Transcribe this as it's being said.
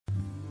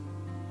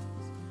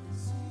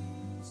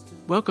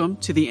Welcome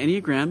to the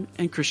Enneagram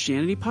and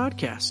Christianity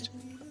podcast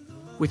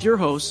with your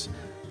hosts,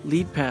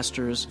 lead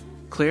pastors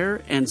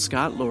Claire and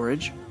Scott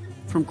Loridge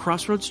from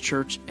Crossroads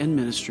Church and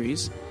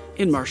Ministries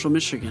in Marshall,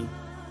 Michigan.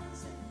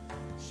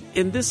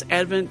 In this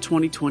Advent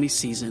 2020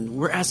 season,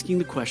 we're asking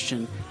the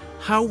question,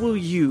 how will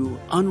you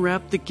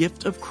unwrap the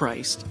gift of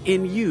Christ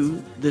in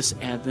you this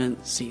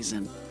Advent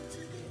season?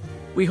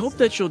 We hope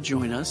that you'll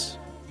join us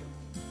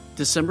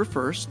December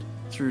 1st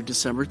through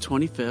December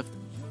 25th,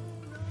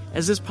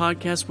 as this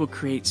podcast will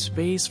create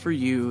space for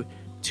you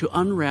to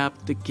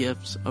unwrap the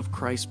gifts of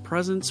Christ's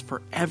presence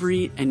for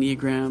every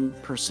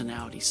Enneagram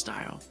personality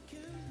style.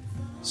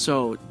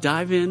 So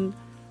dive in,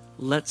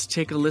 let's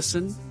take a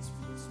listen,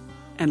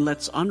 and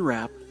let's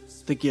unwrap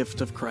the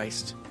gift of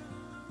Christ.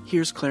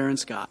 Here's Claire and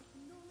Scott.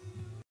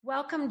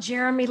 Welcome,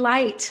 Jeremy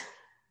Light.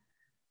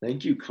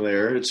 Thank you,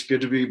 Claire. It's good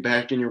to be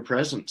back in your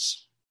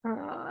presence.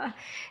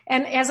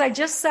 And as I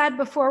just said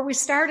before we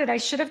started, I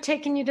should have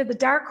taken you to the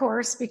Dark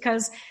Horse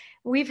because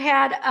we've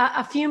had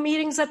a few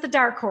meetings at the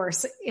Dark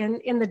Horse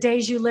in the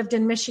days you lived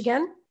in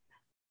Michigan.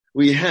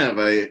 We have.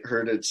 I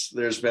heard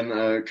there's been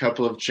a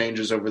couple of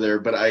changes over there,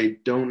 but I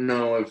don't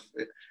know if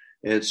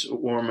it's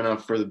warm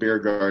enough for the beer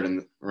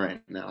garden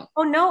right now.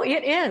 Oh, no,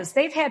 it is.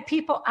 They've had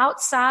people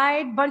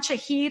outside, bunch of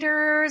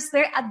heaters.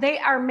 They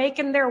are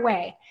making their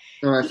way.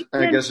 Oh,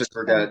 I guess I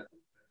forgot.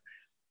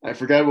 I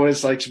forgot what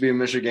it's like to be a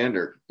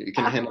Michigander. You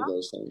can handle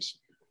those things.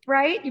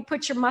 Right? You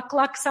put your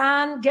mucklucks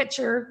on, get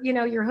your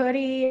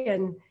hoodie,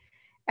 and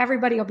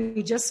everybody will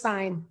be just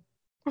fine.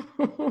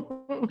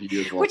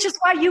 Beautiful. Which is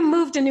why you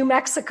moved to New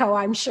Mexico,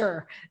 I'm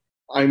sure.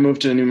 I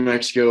moved to New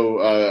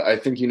Mexico. I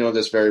think you know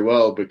this very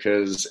well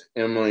because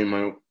Emily,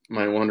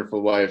 my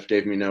wonderful wife,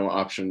 gave me no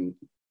option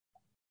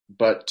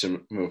but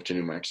to move to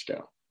New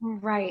Mexico.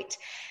 Right.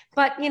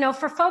 But,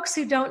 for folks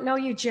who don't know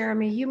you,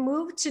 Jeremy, you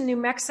moved to New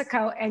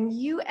Mexico and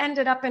you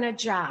ended up in a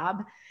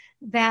job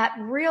that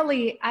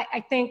really,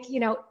 I think,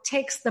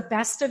 takes the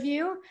best of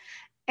you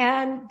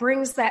and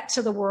brings that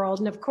to the world.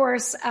 And of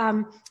course,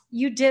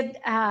 you did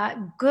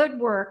good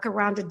work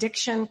around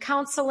addiction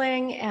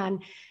counseling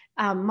and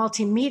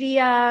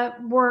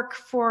multimedia work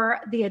for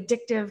the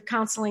addictive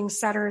counseling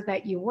center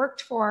that you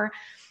worked for.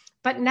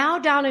 But now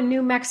down in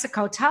New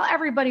Mexico, tell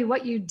everybody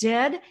what you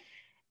did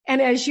and,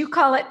 as you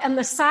call it, and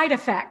the side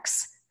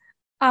effects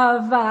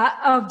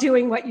of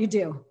doing what you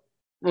do.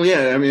 Well,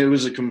 yeah, it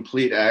was a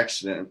complete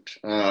accident.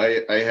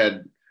 I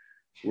had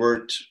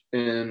worked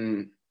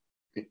in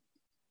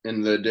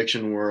the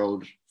addiction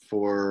world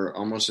for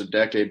almost a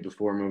decade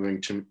before moving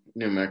to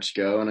New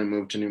Mexico, and I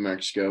moved to New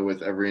Mexico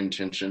with every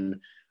intention of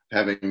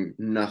having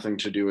nothing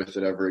to do with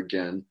it ever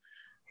again.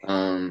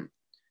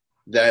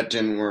 That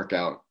didn't work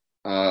out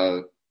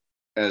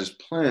as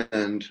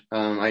planned.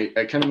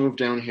 I kind of moved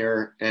down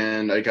here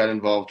and I got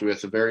involved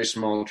with a very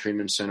small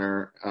treatment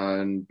center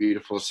in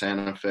beautiful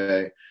Santa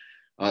Fe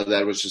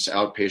that was just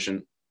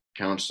outpatient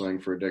counseling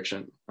for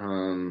addiction.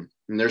 And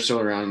they're still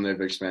around and they've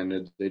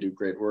expanded. They do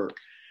great work.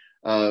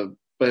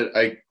 But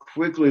I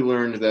quickly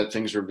learned that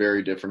things were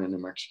very different in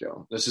New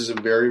Mexico. This is a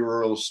very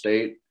rural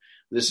state.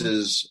 This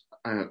is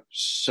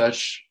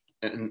such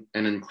an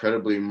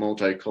incredibly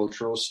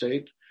multicultural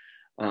state.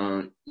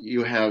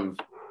 You have,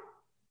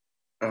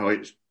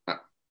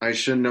 I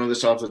should know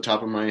this off the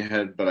top of my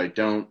head, but I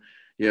don't.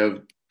 You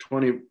have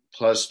 20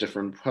 plus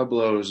different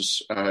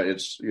pueblos.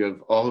 You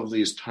have all of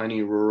these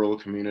tiny rural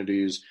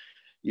communities.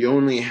 You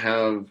only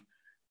have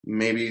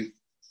maybe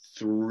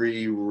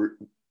 3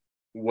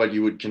 what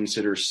you would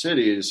consider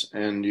cities,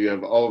 and you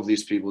have all of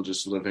these people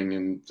just living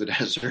in the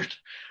desert.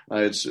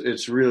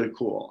 It's really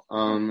cool.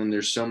 And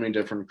there's so many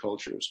different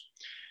cultures.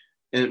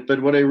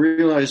 But what I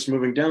realized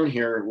moving down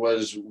here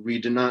was we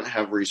did not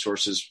have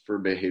resources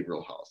for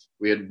behavioral health.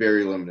 We had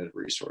very limited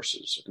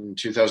resources. In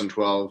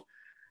 2012,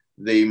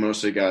 they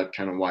mostly got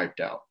kind of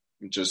wiped out.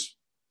 Just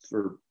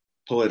for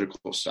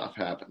political stuff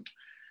happened.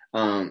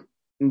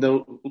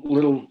 The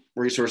little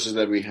resources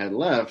that we had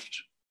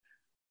left,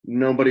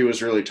 nobody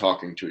was really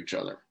talking to each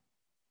other.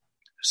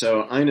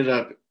 So I ended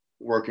up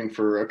working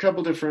for a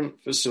couple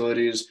different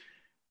facilities.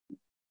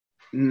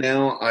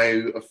 Now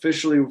I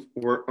officially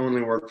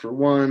only work for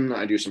one.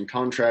 I do some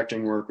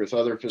contracting work with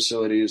other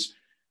facilities,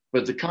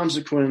 but the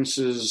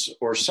consequences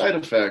or side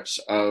effects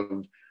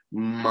of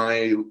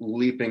my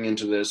leaping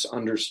into this,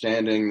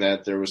 understanding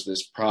that there was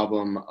this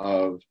problem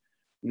of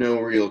no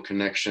real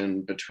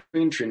connection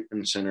between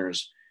treatment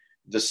centers,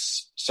 the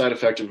side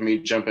effect of me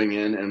jumping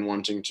in and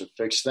wanting to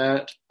fix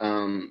that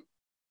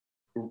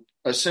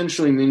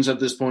essentially means at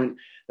this point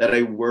that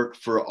I work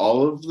for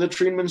all of the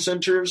treatment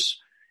centers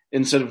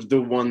instead of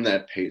the one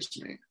that pays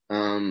me.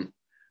 And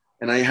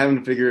I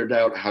haven't figured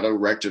out how to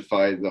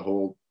rectify the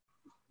whole,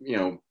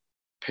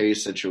 pay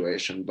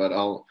situation, but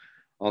I'll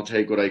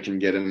take what I can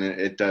get, and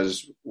it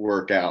does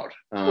work out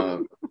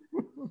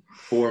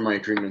for my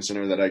treatment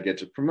center that I get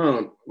to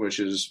promote, which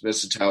is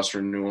Visits House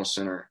Renewal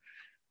Center,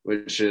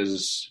 which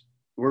is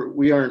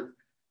we aren't.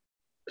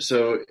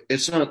 So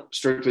it's not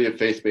strictly a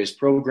faith-based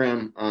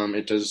program.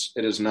 It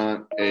is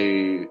not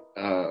a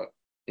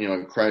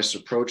Christ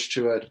approach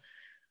to it.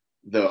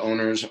 The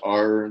owners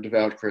are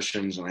devout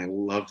Christians, and I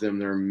love them.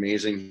 They're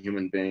amazing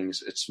human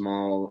beings. It's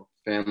small,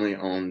 family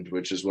owned,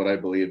 which is what I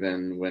believe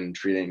in when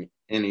treating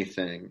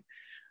anything.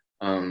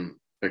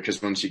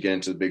 Because once you get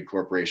into the big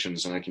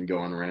corporations, and I can go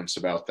on rants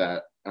about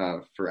that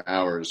for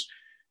hours,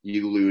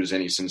 you lose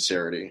any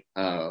sincerity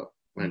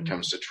when it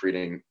comes to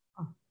treating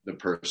the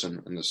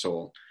person and the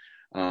soul.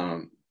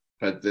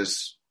 But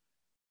this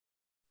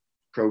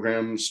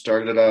program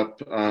started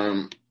up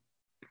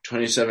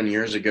 27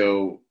 years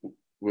ago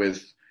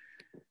with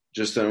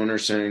just the owner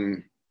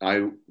saying,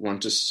 I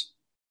want to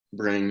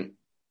bring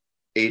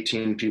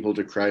 18 people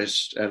to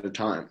Christ at a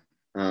time,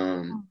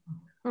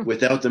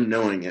 without them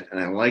knowing it. And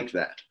I like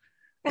that.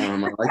 I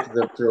like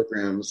the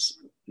programs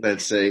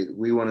that say,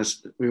 we want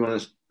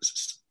to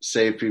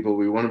save people.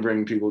 We want to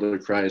bring people to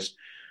Christ,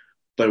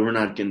 but we're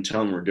not going to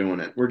tell them we're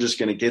doing it. We're just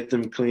going to get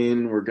them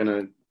clean. We're going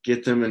to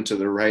get them into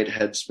the right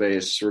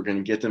headspace. We're going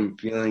to get them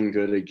feeling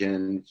good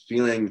again,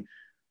 feeling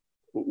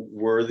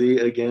worthy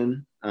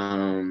again.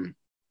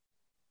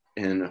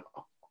 And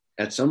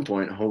at some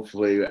point,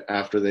 hopefully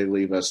after they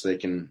leave us, they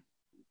can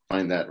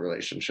find that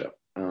relationship.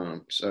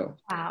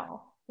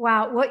 Wow.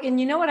 Well, and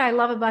you know what I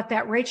love about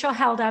that? Rachel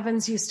Held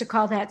Evans used to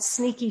call that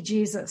sneaky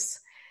Jesus.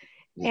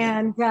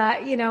 And,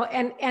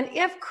 and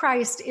if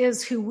Christ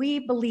is who we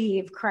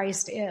believe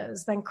Christ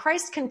is, then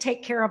Christ can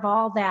take care of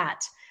all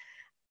that,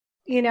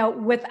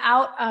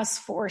 without us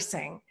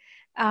forcing.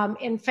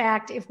 In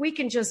fact, if we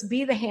can just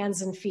be the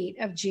hands and feet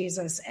of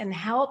Jesus and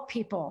help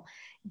people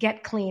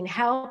get clean,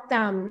 help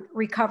them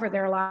recover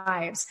their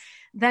lives,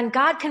 then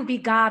God can be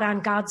God on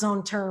God's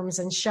own terms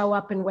and show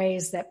up in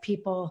ways that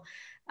people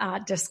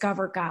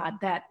discover God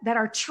that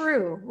are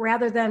true,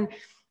 rather than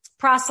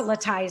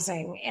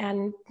proselytizing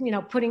and,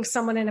 putting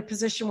someone in a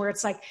position where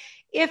it's like,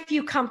 if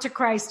you come to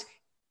Christ,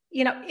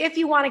 if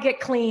you want to get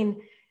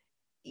clean,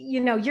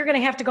 you're going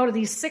to have to go to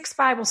these 6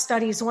 Bible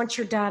studies once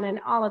you're done and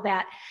all of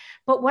that.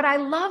 But what I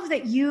love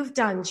that you've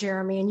done,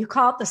 Jeremy, and you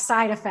call it the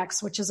side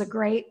effects, which is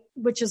great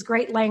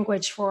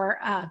language for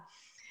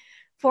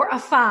a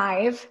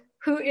 5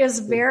 who is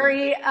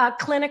very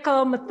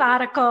clinical,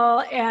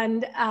 methodical,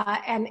 and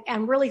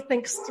really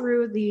thinks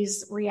through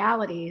these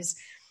realities.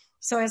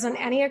 So as an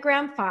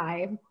Enneagram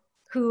 5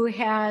 who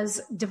has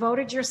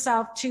devoted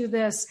yourself to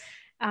this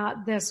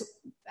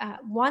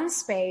one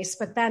space,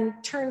 but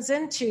then turns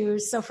into,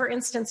 so for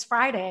instance,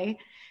 Friday,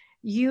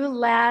 you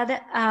led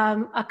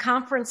a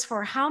conference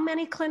for how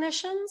many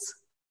clinicians?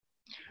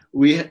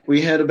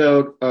 We had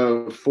about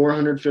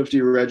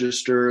 450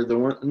 register. The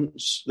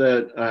ones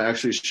that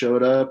actually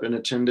showed up and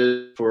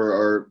attended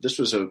this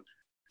was a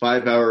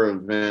 5-hour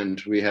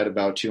event. We had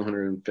about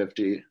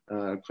 250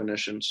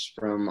 clinicians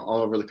from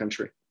all over the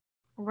country.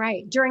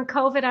 Right. During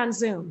COVID on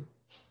Zoom.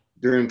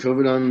 During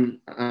COVID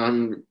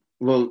on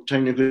well,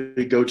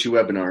 technically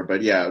GoToWebinar,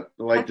 but yeah,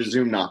 like the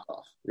Zoom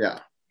knockoff. Yeah.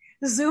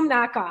 The Zoom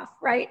knockoff,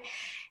 right?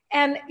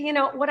 And,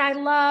 what I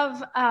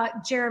love,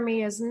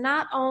 Jeremy, is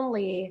not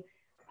only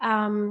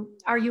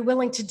are you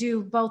willing to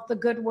do both the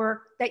good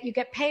work that you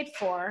get paid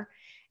for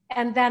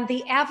and then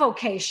the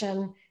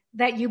avocation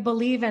that you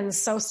believe in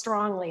so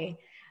strongly.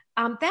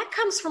 That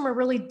comes from a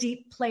really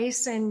deep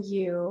place in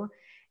you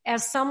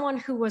as someone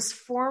who was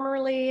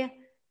formerly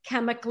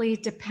chemically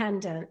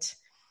dependent,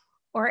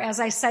 or as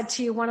I said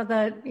to you, one of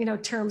the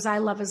terms I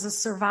love is a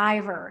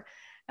survivor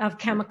of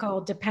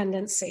chemical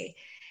dependency.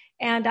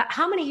 And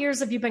how many years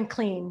have you been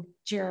clean,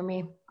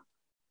 Jeremy?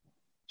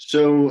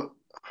 So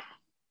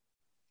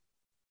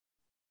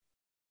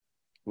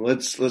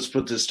let's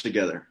put this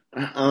together.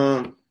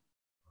 I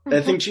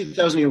think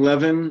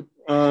 2011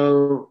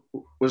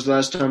 was the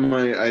last time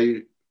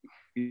I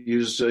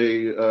used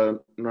a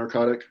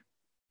narcotic.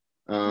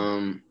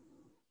 I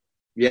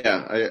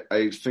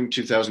think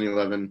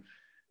 2011.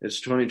 It's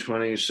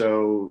 2020,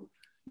 so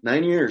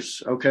 9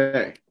 years.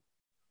 Okay.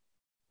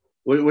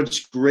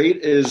 What's great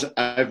is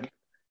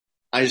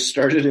I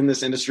started in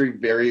this industry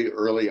very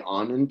early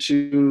on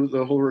into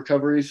the whole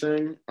recovery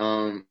thing.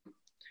 And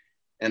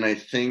I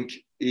think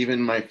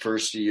even my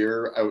first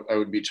year, I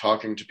would be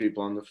talking to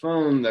people on the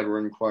phone that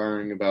were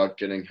inquiring about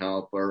getting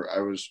help, or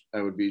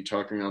I would be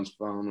talking on the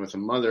phone with a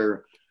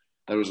mother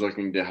that was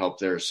looking to help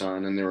their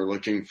son, and they were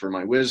looking for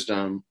my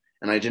wisdom.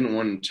 And I didn't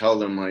want to tell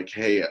them like,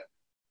 hey,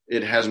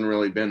 it hasn't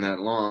really been that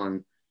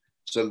long.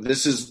 So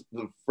this is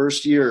the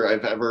first year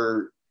I've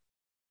ever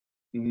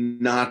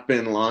not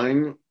been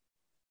lying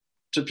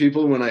to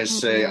people when I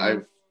say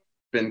I've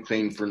been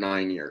clean for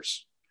 9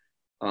 years.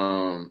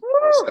 So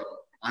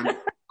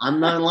I'm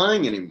not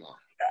lying anymore.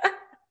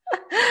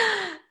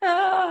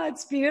 Oh,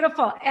 it's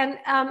beautiful. And,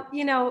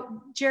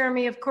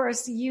 Jeremy, of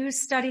course, you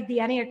studied the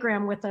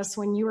Enneagram with us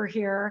when you were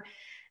here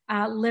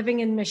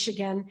living in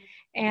Michigan.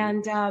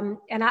 And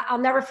I'll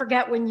never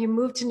forget when you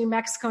moved to New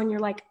Mexico and you're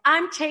like,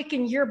 I'm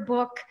taking your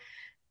book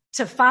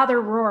to Father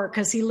Rohr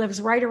because he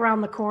lives right around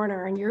the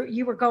corner. And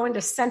you were going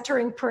to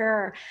centering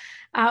prayer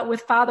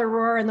with Father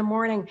Rohr in the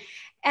morning.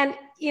 And,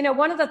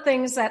 one of the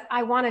things that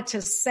I wanted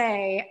to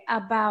say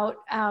about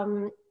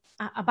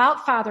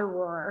Father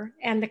Rohr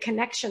and the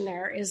connection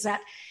there is that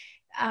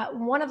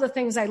one of the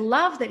things I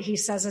love that he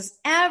says is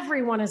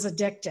everyone is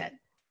addicted.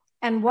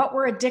 And what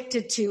we're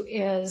addicted to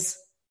is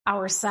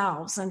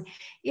ourselves. And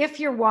if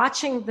you're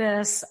watching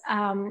this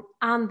on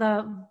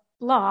the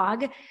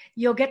blog,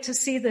 you'll get to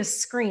see this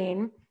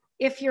screen.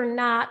 If you're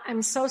not,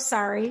 I'm so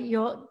sorry.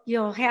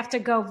 You'll have to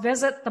go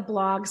visit the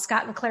blog,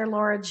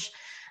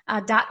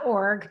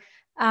 scottandclaireloridge.org.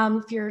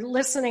 If you're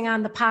listening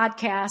on the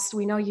podcast,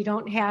 we know you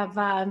don't have,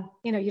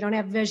 you don't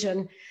have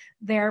vision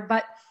there,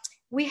 but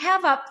we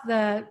have up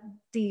the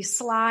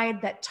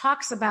slide that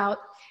talks about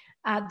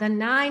the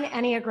 9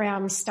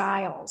 Enneagram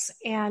styles.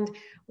 And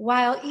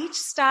while each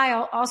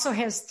style also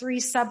has 3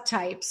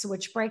 subtypes,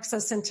 which breaks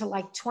us into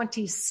like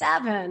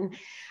 27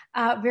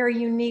 very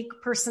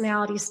unique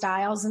personality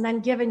styles. And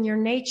then given your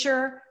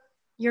nature,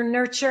 your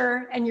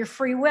nurture, and your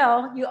free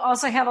will, you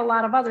also have a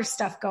lot of other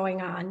stuff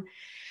going on.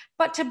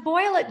 But to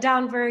boil it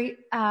down very,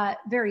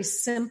 very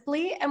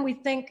simply, and we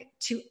think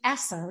to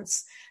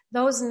essence,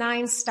 those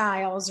 9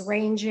 styles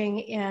ranging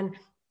in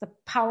the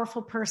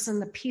powerful person,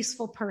 the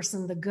peaceful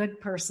person, the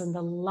good person,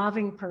 the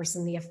loving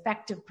person, the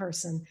effective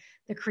person,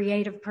 the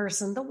creative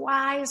person, the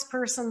wise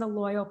person, the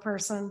loyal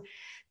person,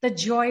 the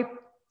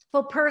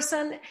joyful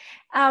person.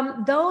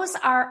 Those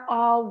are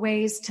all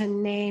ways to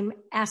name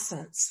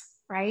essence,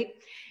 right?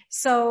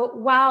 So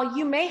while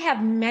you may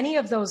have many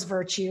of those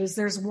virtues,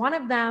 there's one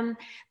of them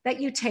that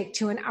you take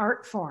to an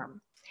art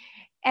form.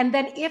 And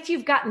then if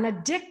you've gotten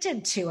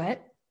addicted to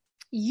it,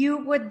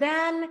 you would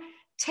then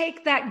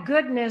take that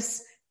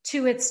goodness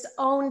to its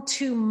own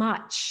too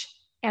much,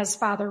 as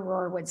Father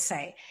Rohr would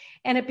say,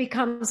 and it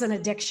becomes an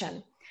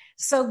addiction.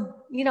 So,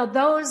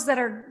 those that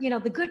are,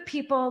 the good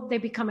people, they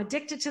become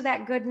addicted to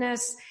that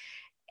goodness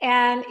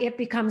and it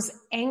becomes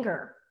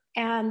anger.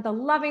 And the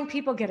loving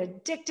people get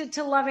addicted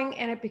to loving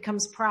and it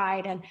becomes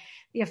pride. And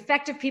the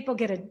effective people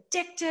get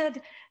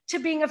addicted to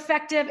being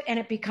effective and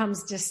it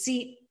becomes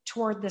deceit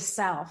toward the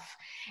self.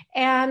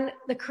 And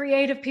the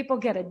creative people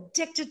get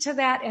addicted to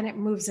that and it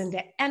moves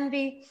into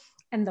envy.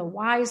 And the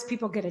wise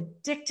people get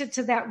addicted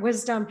to that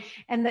wisdom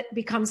and that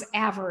becomes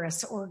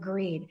avarice or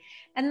greed.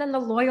 And then the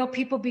loyal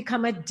people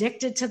become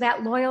addicted to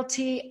that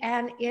loyalty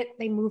and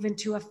they move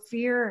into a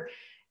fear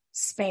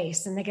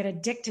space and they get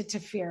addicted to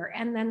fear.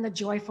 And then the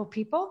joyful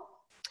people,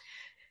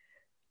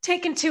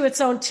 taken to its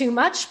own too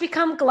much,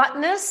 become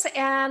gluttonous,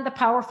 and the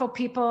powerful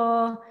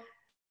people,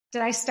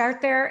 did I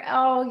start there?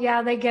 Oh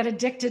yeah, they get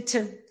addicted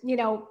to,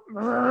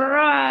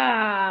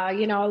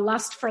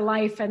 lust for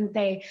life, and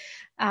they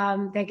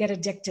get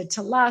addicted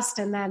to lust.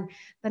 And then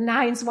the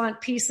 9s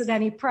want peace at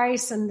any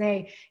price, and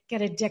they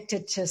get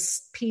addicted to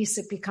peace.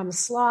 It becomes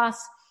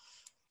sloth.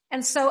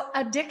 And so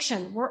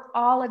addiction, we're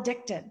all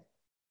addicted.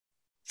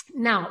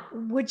 Now,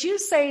 would you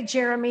say,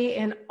 Jeremy,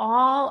 in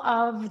all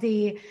of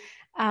the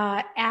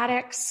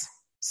addicts,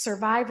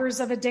 survivors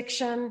of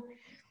addiction,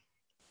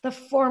 the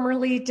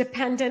formerly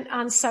dependent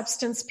on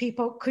substance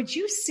people, could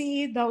you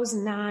see those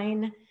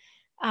 9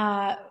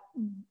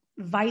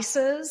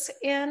 vices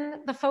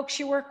in the folks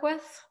you work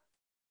with?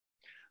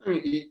 I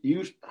mean,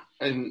 you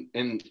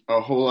and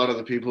a whole lot of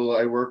the people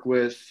I work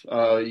with,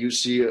 you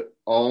see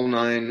all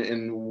 9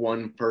 in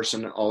one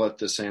person all at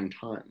the same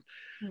time.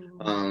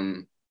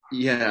 Mm-hmm.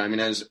 Yeah, I mean,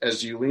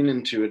 as you lean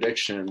into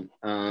addiction,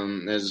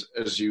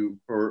 as you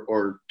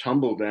or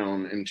tumble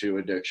down into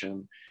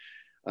addiction,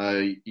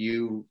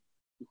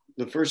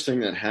 the first thing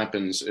that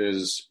happens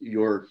is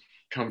your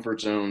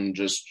comfort zone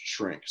just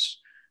shrinks.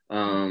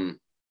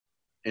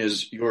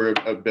 Is your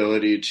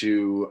ability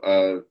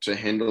to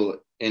handle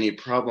any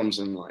problems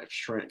in life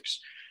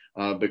shrinks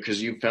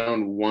because you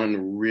found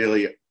one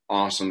really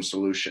awesome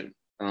solution.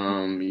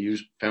 You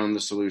found the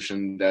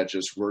solution that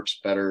just works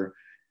better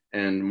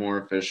and more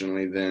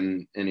efficiently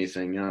than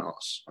anything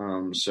else.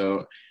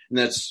 So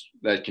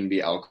that can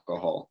be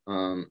alcohol.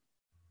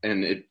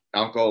 And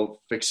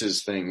alcohol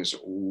fixes things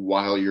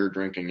while you're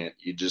drinking it.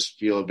 You just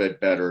feel a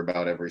bit better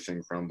about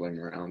everything crumbling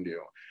around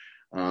you.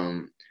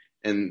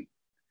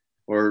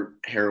 Or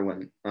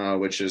heroin,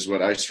 which is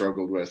what I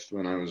struggled with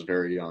when I was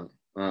very young.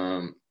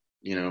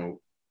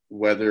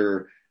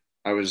 Whether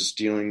I was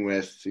dealing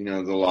with,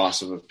 the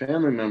loss of a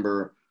family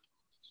member,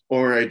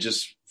 or I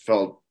just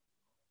felt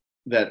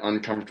that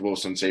uncomfortable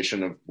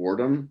sensation of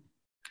boredom,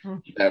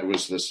 that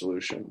was the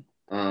solution.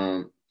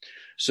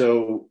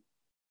 So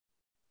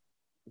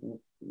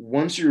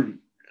once you're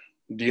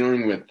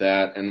dealing with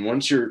that, and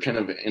once you're kind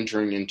of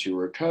entering into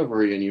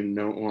recovery and you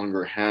no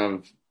longer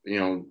have,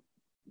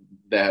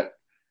 that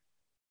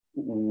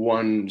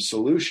one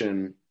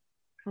solution,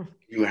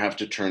 you have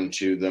to turn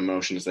to the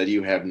emotions that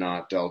you have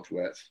not dealt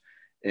with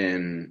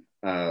in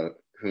who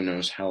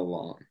knows how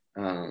long.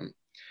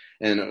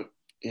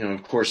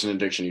 Of course, in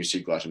addiction, you see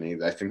gluttony.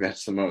 I think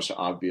that's the most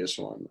obvious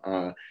one.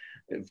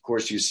 Of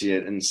course, you see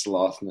it in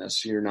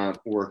slothness. You're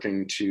not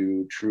working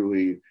to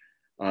truly,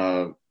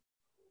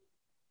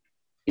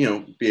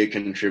 be a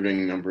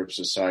contributing member of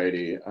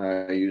society.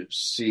 You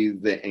see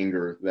the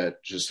anger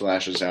that just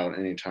lashes out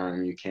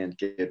anytime you can't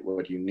get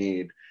what you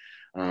need.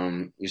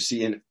 You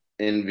see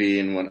envy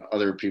and what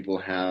other people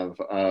have.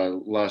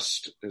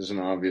 Lust is an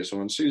obvious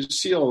one. So you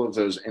see all of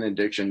those in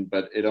addiction,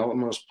 but it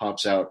almost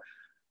pops out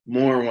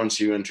more once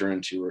you enter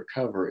into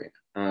recovery.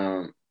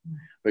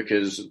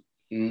 Because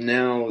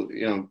now,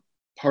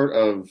 part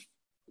of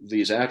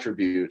these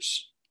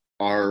attributes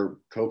are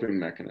coping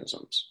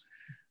mechanisms.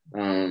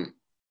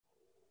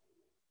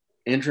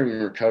 Entering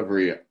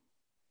recovery,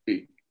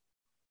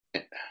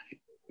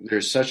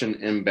 there's such an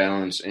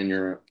imbalance in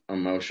your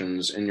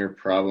emotions, in your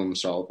problem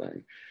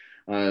solving.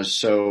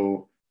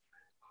 So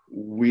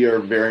we are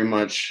very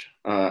much,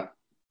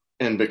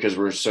 and because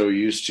we're so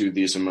used to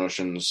these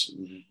emotions,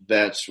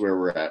 that's where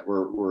we're at.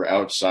 We're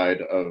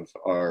outside of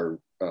our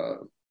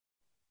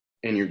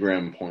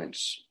Enneagram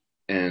points.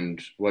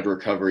 And what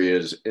recovery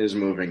is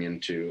moving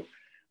into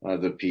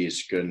the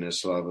peace,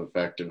 goodness, love,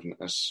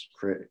 effectiveness,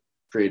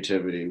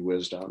 creativity,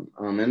 wisdom.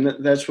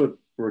 And that's what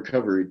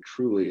recovery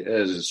truly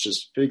is. It's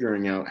just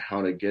figuring out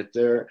how to get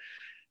there.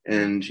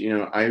 And,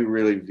 I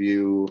really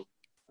view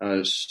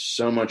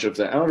so much of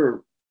the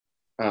outer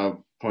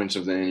points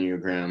of the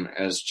Enneagram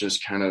as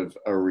just kind of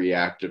a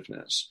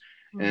reactiveness.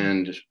 Mm-hmm.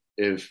 And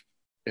if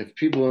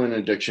people in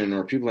addiction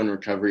or people in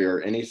recovery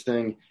are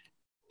anything,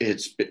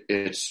 it's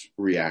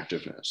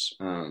reactiveness.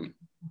 And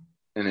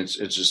it's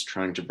just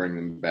trying to bring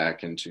them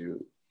back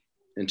into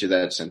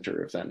that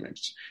center,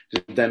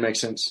 did that make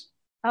sense?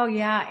 Oh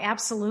yeah,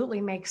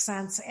 absolutely makes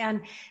sense.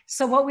 And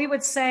so what we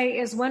would say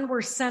is when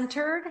we're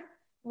centered,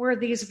 where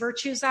these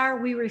virtues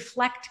are, we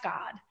reflect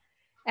God.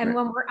 And right.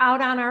 When we're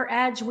out on our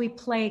edge, we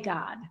play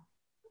God,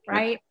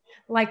 right?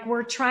 Like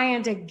we're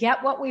trying to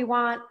get what we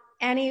want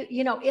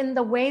in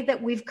the way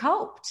that we've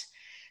coped.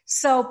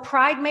 So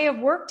pride may have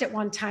worked at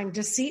one time.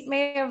 Deceit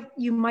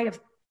you might have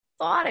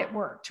thought it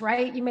worked,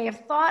 right? You may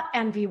have thought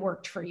envy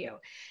worked for you.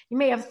 You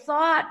may have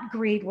thought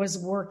greed was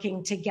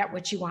working to get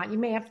what you want. You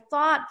may have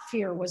thought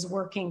fear was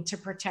working to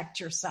protect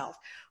yourself,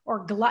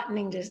 or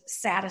gluttony to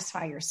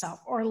satisfy yourself,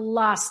 or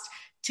lust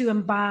to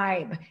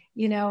imbibe,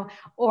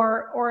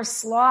 or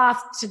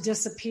sloth to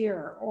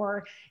disappear,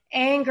 or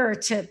anger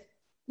to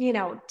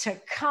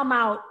come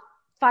out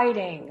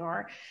fighting,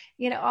 or,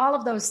 all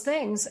of those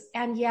things.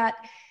 And yet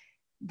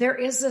there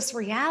is this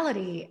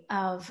reality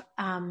of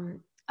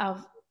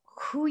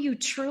who you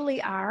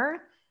truly are.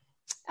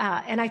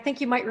 And I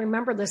think you might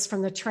remember this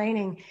from the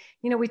training.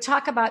 We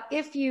talk about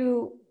if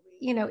you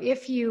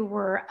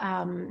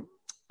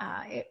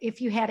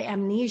had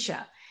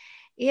amnesia,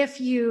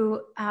 if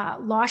you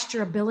lost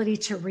your ability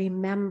to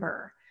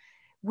remember,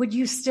 would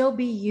you still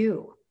be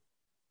you?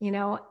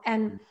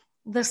 And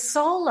the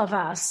soul of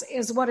us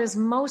is what is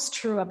most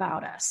true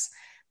about us.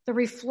 The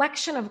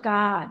reflection of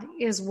God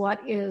is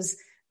what is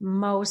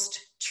most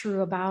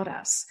true about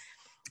us.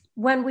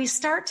 When we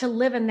start to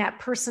live in that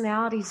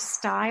personality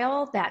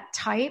style, that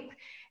type,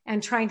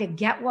 and trying to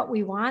get what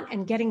we want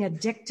and getting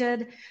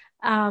addicted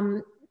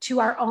to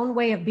our own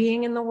way of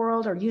being in the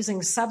world, or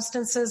using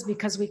substances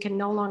because we can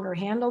no longer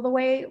handle the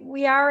way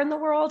we are in the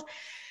world,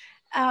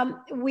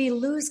 we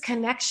lose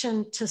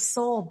connection to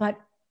soul, but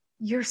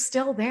you're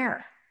still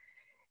there.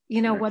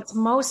 What's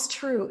most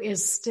true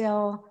is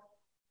still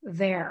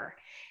there.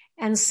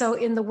 And so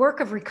in the work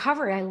of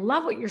recovery, I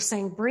love what you're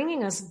saying,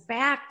 bringing us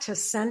back to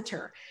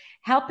center,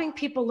 helping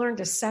people learn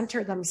to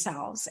center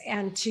themselves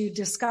and to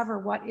discover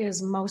what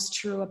is most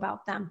true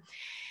about them.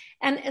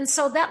 And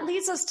so that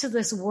leads us to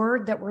this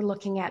word that we're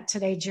looking at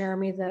today,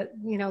 Jeremy.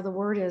 The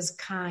word is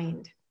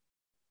kind.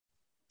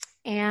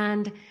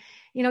 And,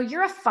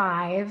 you're a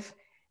 5.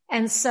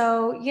 And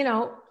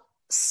so,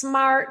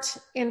 smart,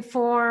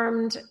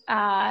 informed,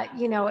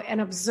 an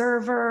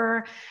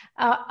observer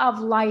of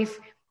life.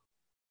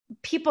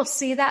 People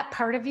see that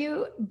part of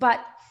you, but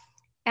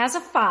as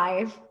a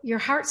 5, your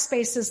heart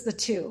space is the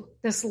 2,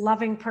 this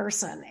loving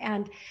person.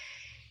 And,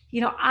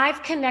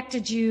 I've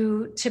connected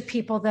you to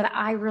people that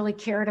I really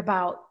cared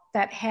about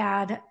that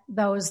had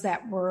those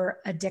that were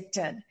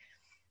addicted.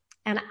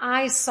 And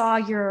I saw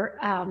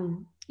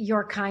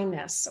your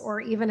kindness,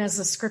 or even as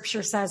the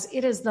scripture says,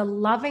 it is the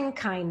loving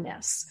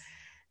kindness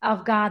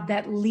of God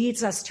that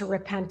leads us to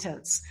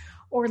repentance,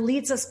 or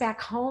leads us back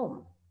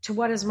home to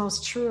what is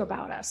most true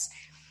about us.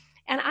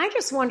 And I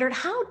just wondered,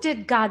 how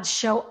did God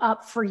show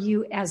up for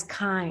you as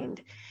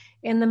kind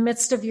in the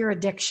midst of your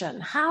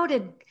addiction? How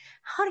did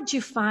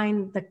you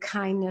find the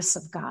kindness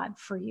of God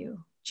for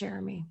you,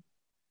 Jeremy?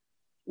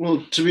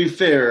 Well, to be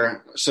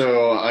fair,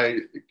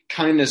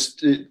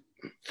 kindness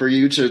for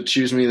you to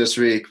choose me this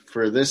week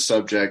for this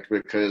subject,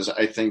 because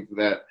I think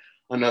that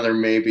another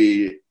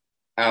maybe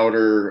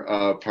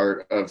outer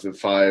part of the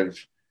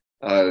 5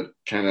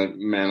 kind of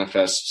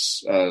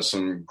manifests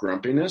some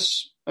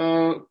grumpiness.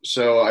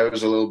 So I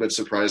was a little bit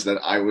surprised that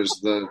I was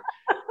the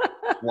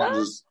one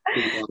to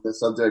speak on this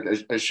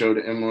subject. I showed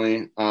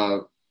Emily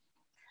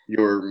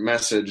your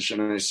message,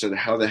 and I said,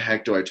 how the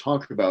heck do I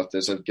talk about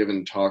this? I've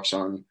given talks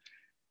on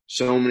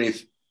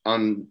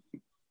on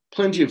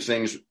plenty of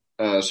things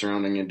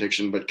surrounding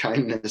addiction, but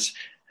kindness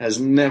has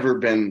never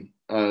been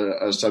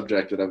a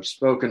subject that I've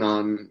spoken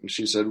on. And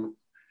she said,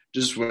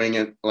 just wing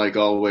it like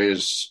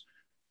always.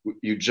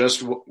 we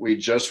just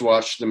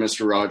watched the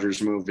Mr.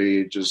 Rogers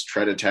movie. Just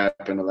try to tap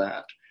into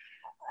that.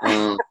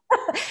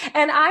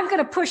 And I'm going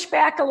to push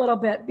back a little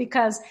bit,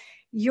 because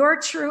your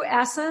true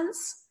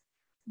essence,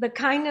 the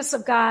kindness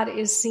of God,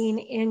 is seen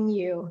in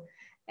you.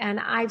 And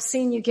I've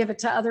seen you give it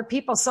to other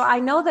people. So I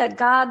know that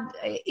God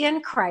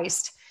in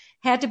Christ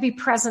had to be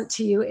present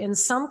to you in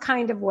some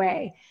kind of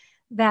way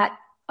that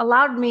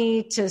allowed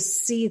me to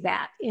see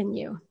that in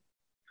you.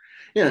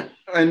 Yeah.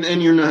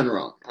 And you're not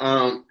wrong.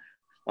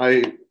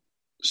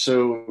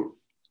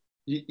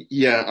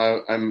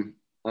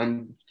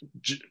 I'm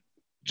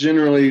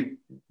generally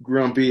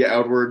grumpy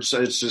outwards.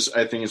 It's just,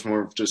 I think it's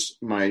more of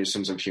just my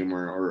sense of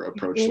humor or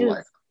approach to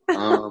life.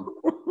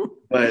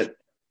 But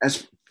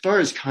as far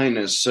as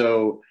kindness,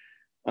 so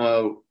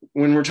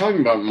when we're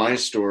talking about my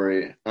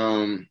story,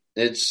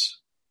 it's,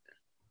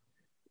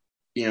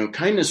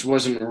 kindness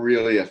wasn't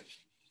really a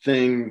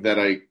thing that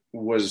I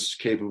was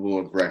capable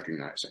of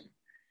recognizing.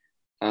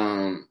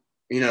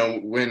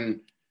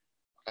 When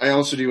I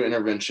also do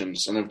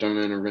interventions, and I've done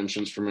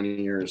interventions for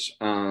many years,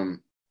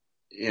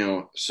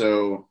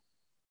 so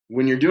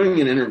when you're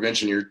doing an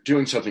intervention, you're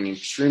doing something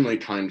extremely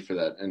kind for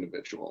that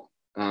individual.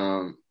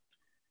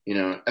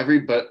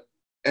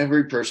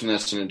 Every person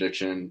that's in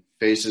addiction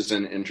faces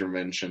an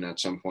intervention at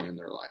some point in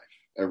their life,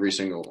 every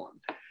single one.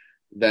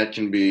 That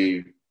can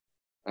be,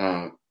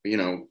 a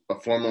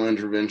formal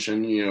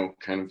intervention,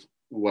 kind of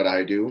what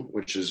I do,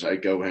 which is I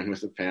go in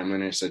with the family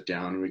and I sit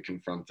down and we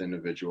confront the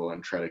individual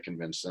and try to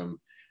convince them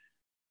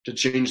to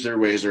change their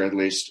ways, or at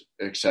least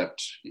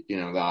accept, the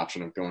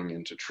option of going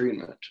into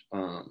treatment.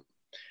 And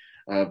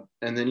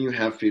then you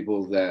have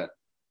people that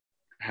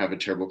have a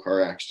terrible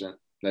car accident,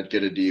 that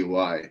get a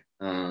DUI,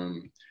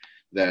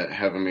 that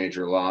have a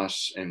major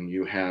loss, and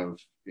you have,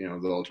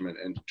 the ultimate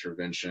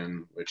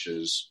intervention, which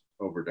is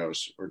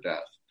overdose or death.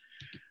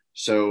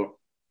 So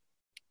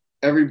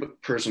every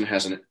person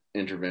has an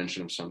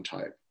intervention of some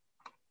type.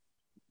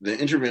 The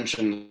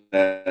intervention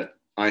that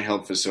I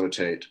help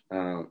facilitate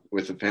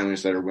with the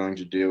families that are willing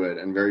to do it,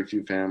 and very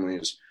few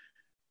families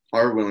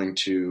are willing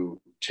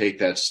to take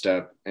that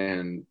step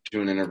and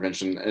do an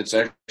intervention. It's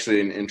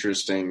actually an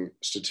interesting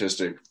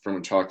statistic from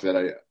a talk that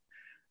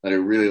I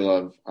really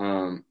love.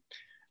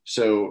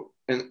 So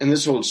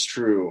this holds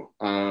true.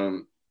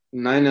 9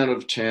 out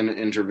of 10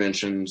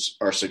 interventions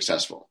are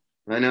successful.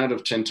 9 out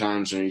of 10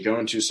 times when you go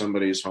into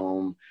somebody's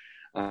home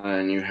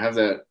and you have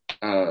that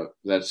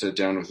sit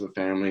down with the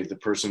family, the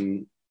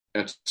person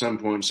at some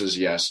point says,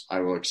 yes, I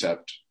will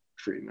accept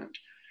treatment.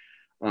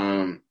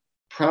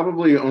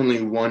 Probably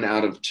only 1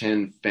 out of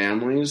 10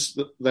 families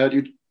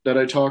that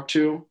I talk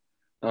to,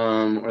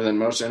 or that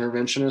most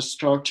interventionists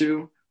talk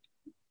to,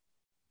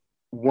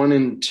 1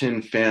 in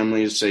 10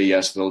 families say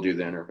yes, they'll do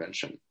the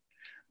intervention.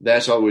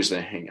 That's always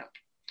the hang up,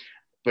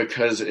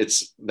 because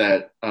it's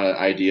that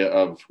idea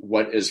of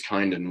what is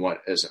kind and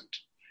what isn't.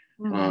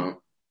 Mm-hmm.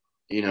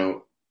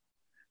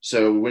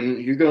 So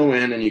when you go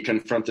in and you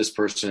confront this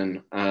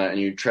person and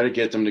you try to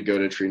get them to go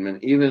to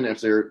treatment, even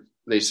if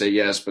they say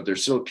yes, but they're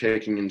still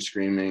kicking and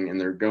screaming and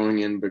they're going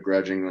in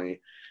begrudgingly,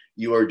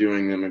 you are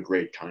doing them a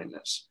great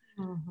kindness.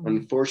 Mm-hmm.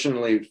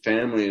 Unfortunately,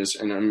 families,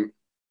 and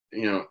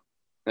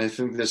I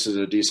think this is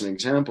a decent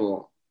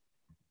example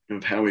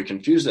of how we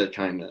confuse that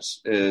kindness,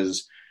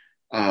 is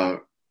the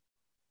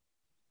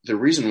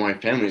reason why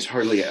families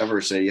hardly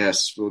ever say,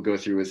 yes, we'll go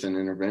through with an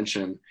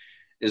intervention,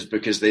 is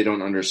because they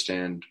don't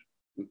understand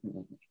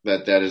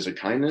that is a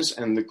kindness,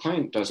 and the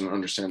client doesn't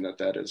understand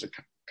that is a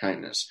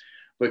kindness.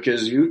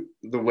 Because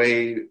the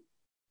way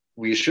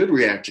we should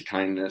react to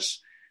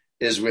kindness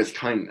is with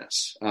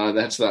kindness.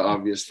 That's the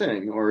obvious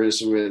thing, or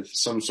is with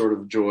some sort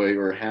of joy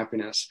or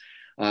happiness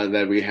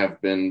that we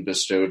have been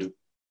bestowed,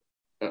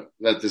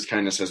 that this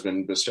kindness has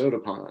been bestowed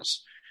upon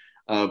us.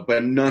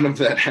 But none of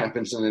that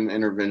happens in an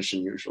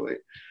intervention usually.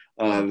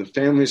 The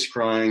family's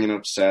crying and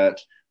upset.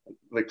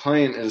 The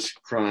client is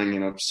crying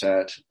and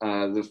upset.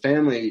 The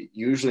family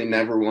usually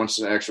never wants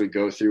to actually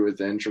go through with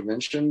the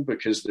intervention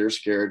because they're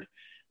scared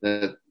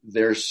that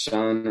their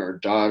son or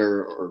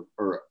daughter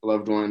or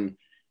loved one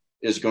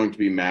is going to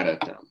be mad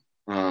at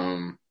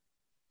them.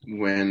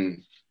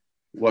 When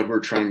what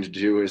we're trying to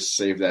do is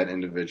save that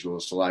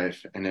individual's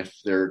life. And if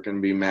they're going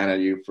to be mad at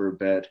you for a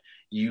bit,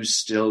 you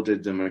still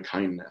did them a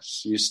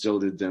kindness. You still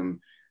did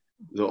them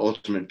the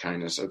ultimate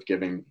kindness of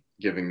giving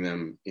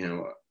them,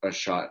 a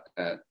shot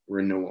at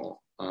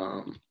renewal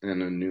and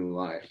a new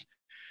life.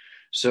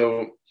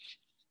 So,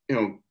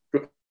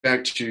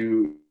 back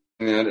to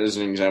that as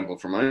an example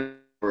from my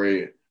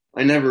story,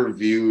 I never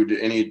viewed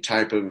any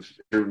type of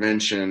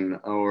intervention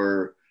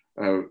or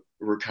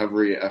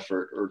recovery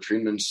effort or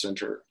treatment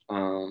center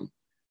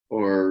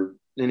or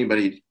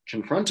anybody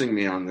confronting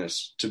me on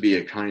this to be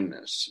a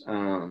kindness.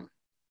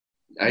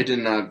 I did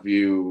not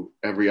view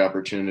every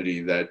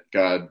opportunity that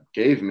God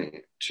gave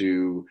me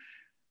to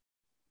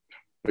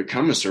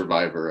become a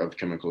survivor of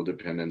chemical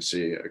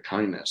dependency a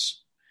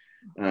kindness.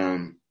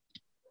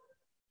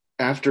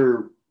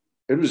 After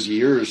it was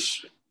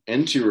years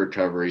into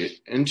recovery,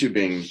 into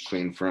being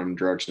clean from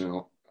drugs and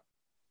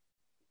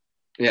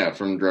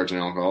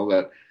alcohol,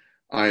 that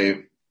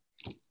I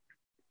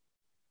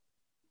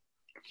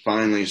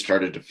finally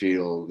started to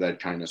feel that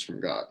kindness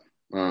from God.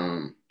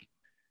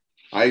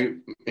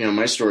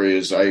 My story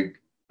is I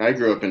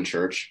grew up in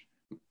church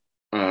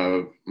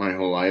my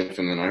whole life,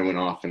 and then I went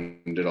off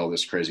and did all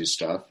this crazy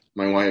stuff.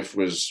 My wife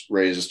was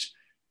raised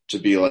to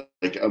be like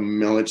a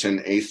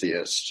militant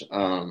atheist,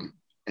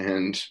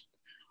 and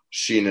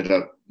she ended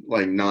up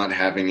like not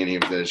having any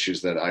of the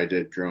issues that I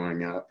did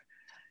growing up.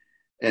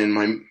 And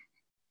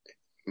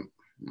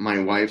my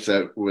wife,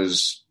 that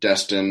was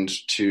destined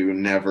to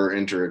never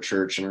enter a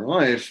church in her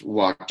life,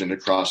 walked into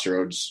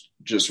Crossroads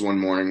just one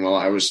morning while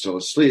I was still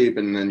asleep,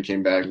 and then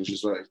came back, and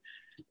she's like,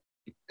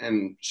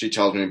 and she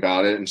tells me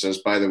about it and says,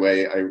 by the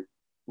way, I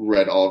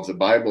read all of the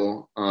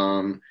Bible.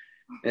 And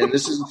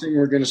this is the thing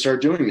we're going to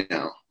start doing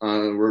now.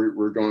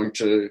 We're going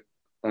to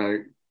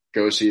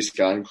go see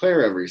Scott and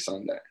Claire every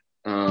Sunday.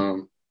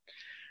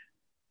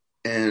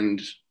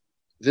 And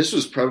this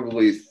was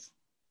probably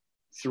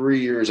 3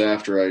 years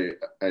after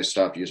I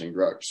stopped using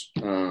drugs.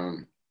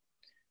 And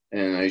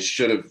I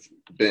should have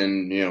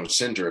been,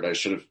 centered. I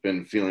should have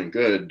been feeling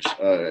good.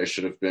 I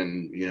should have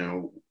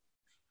been,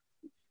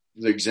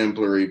 the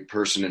exemplary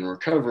person in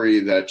recovery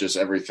that just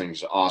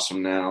everything's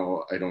awesome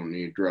now. I don't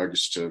need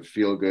drugs to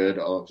feel good,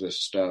 all of this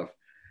stuff.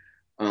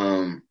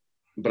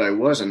 But I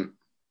wasn't,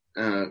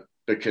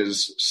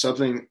 because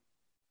something,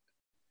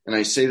 and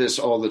I say this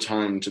all the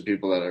time to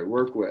people that I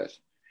work with,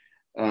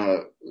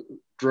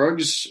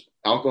 drugs,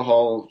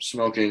 alcohol,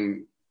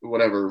 smoking,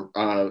 whatever,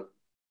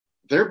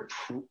 they're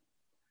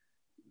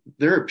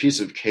a piece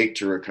of cake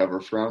to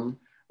recover from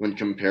when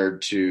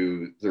compared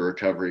to the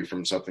recovery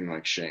from something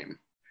like shame.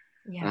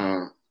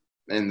 Yeah.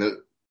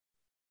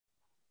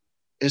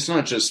 It's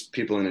not just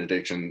people in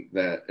addiction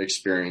that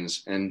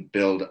experience and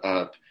build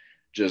up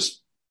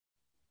just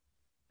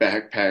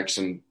backpacks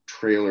and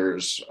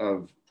trailers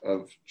of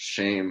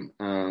shame.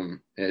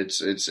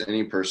 It's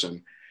any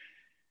person.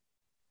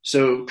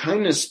 So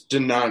kindness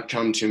did not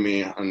come to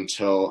me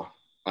until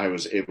I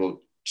was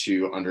able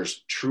to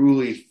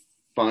truly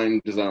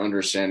find the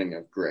understanding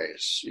of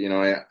grace.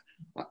 I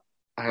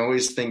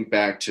always think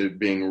back to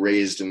being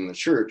raised in the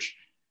church.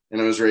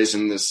 And I was raised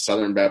in this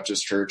Southern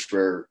Baptist church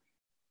where,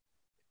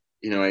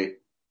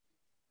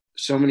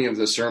 so many of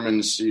the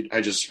sermons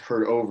I just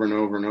heard over and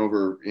over and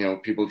over,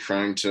 people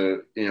trying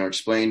to,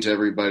 explain to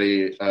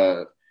everybody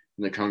in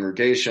the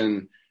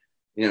congregation,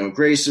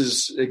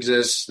 grace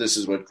exists. This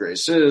is what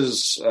grace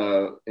is,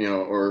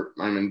 or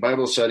I'm in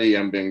Bible study.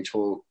 I'm being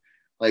told,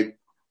 like,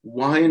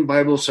 why in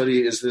Bible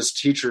study is this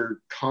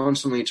teacher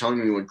constantly telling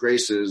me what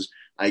grace is?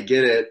 I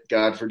get it.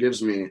 God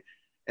forgives me.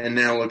 And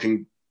now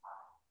looking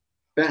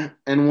back,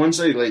 and once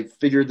I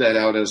figured that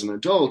out as an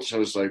adult, I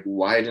was like,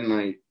 why didn't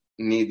I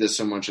need this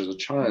so much as a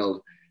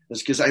child?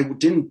 It's because I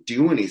didn't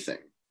do anything.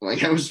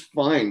 I was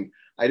fine.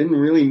 I didn't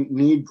really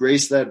need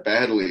grace that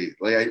badly.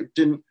 I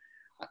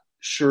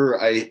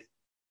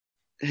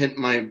hit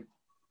my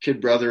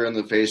kid brother in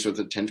the face with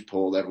a tent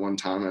pole that one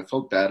time. I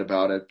felt bad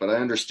about it, but I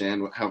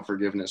understand how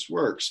forgiveness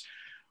works.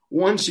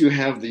 Once you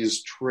have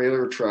these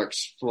trailer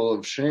trucks full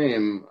of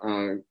shame,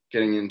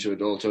 getting into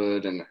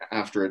adulthood and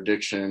after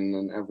addiction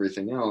and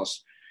everything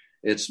else,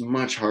 it's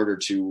much harder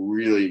to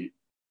really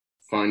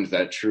find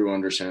that true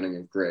understanding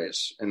of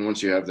grace. And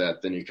once you have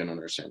that, then you can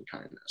understand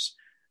kindness.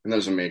 And that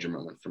was a major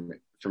moment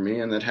for me,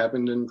 and that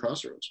happened in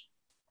Crossroads.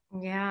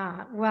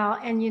 Yeah, well,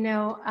 and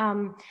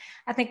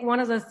I think one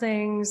of the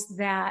things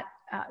that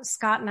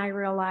Scott and I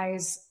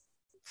realize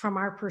from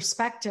our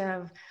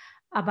perspective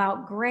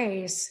about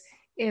grace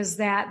is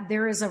that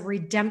there is a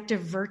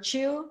redemptive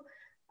virtue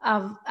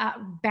of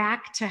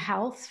back to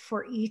health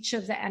for each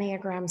of the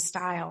Enneagram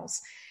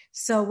styles.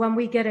 So when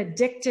we get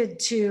addicted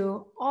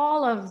to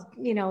all of,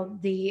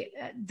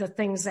 the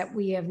things that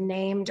we have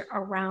named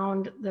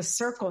around the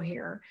circle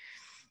here,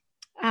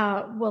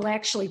 we'll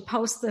actually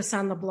post this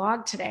on the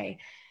blog today.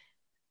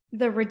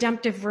 The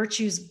redemptive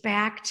virtues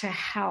back to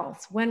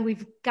health. When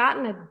we've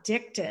gotten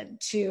addicted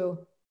to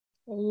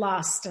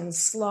lust and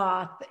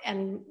sloth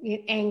and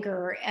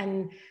anger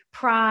and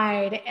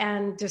pride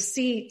and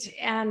deceit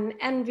and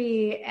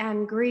envy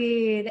and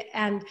greed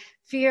and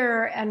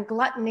fear and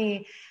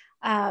gluttony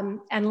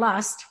and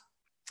lust,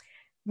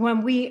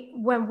 when we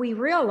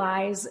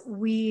realize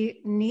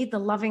we need the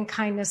loving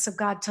kindness of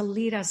God to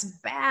lead us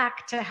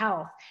back to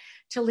health,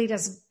 to lead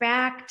us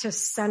back to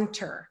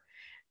center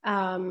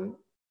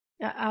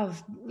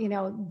of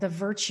the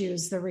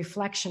virtues, the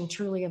reflection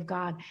truly of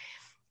God,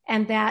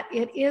 and that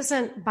it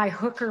isn't by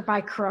hook or by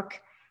crook.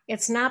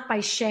 It's not by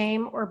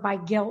shame or by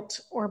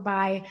guilt or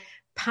by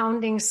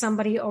pounding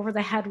somebody over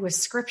the head with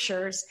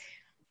scriptures,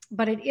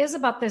 but it is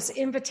about this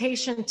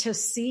invitation to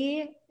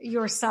see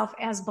yourself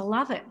as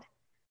beloved.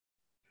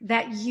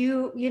 That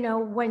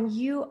when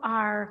you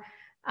are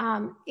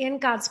in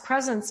God's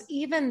presence,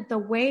 even the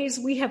ways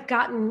we have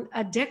gotten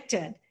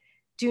addicted,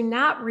 do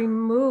not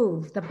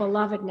remove the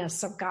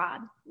belovedness of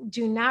God.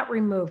 Do not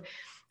remove.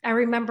 I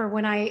remember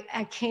when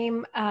I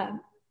came, I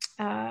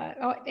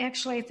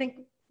think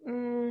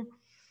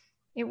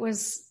it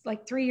was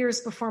like 3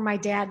 years before my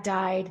dad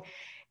died.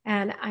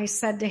 And I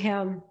said to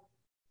him,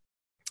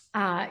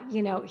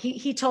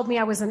 he told me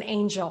I was an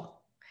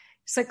angel.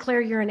 He said,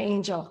 Claire, you're an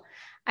angel.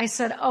 I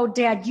said, oh,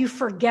 Dad, you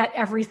forget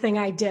everything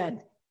I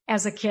did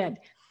as a kid.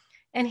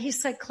 And he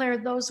said, Claire,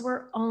 those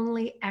were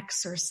only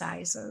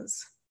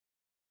exercises.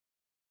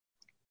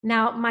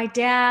 Now, my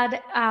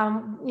dad,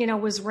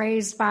 was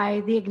raised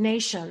by the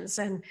Ignatians,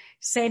 and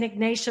St.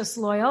 Ignatius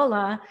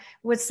Loyola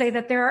would say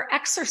that there are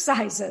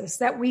exercises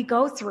that we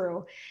go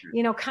through,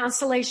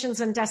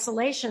 consolations and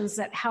desolations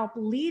that help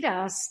lead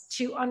us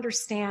to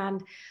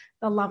understand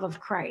the love of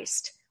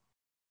Christ.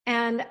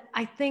 And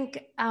I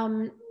think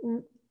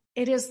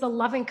it is the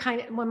loving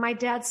kind. When my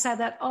dad said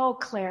that, oh,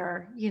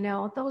 Claire,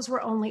 those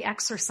were only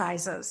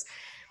exercises.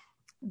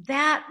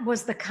 That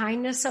was the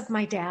kindness of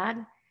my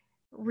dad,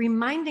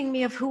 reminding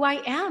me of who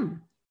I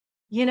am,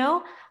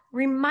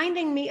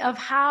 reminding me of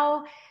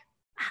how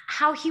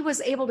he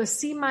was able to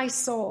see my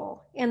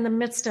soul in the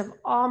midst of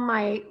all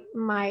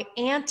my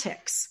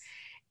antics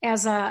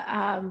as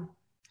a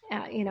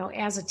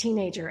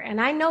teenager. And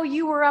I know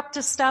you were up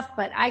to stuff,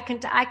 but I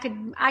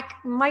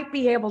might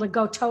be able to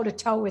go toe to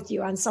toe with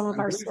you on some of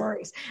our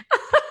stories.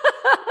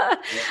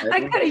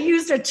 I could have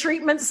used a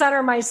treatment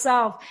center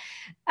myself.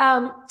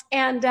 But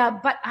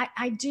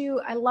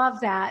I love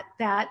that,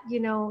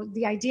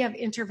 the idea of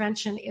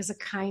intervention is a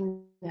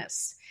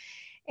kindness.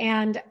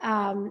 And,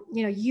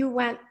 you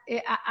went,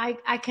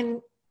 I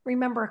can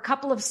remember a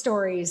couple of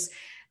stories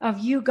of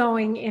you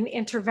going in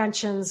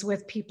interventions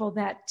with people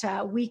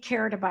that we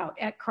cared about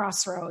at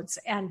Crossroads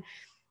and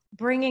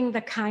bringing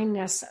the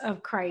kindness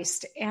of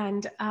Christ.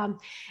 And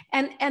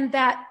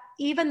that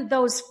even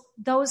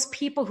those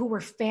people who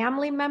were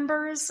family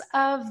members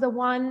of the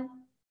one,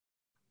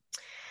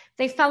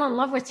 they fell in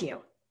love with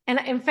you. And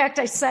in fact,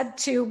 I said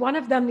to one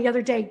of them the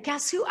other day,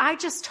 guess who I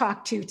just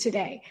talked to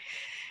today?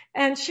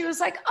 And she was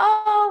like,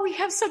 oh, we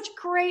have such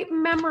great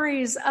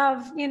memories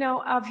of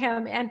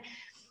him. And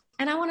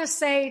I want to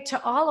say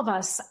to all of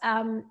us,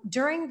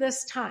 during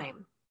this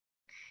time,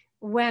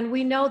 when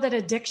we know that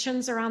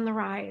addictions are on the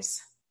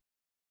rise,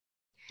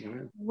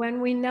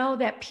 when we know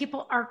that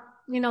people are,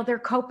 their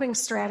coping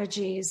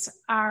strategies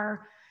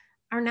are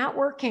not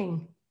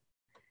working,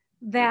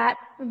 that,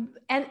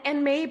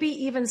 and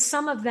maybe even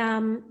some of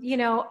them,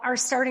 are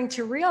starting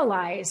to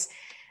realize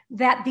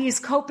that these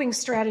coping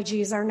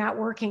strategies are not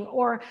working,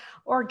 or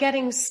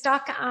getting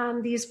stuck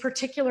on these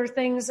particular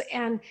things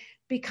and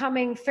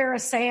becoming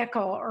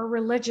pharisaical or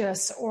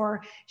religious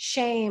or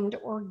shamed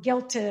or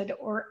guilted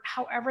or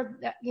however,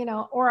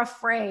 or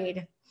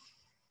afraid.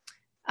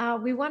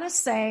 We want to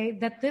say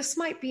that this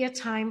might be a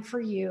time for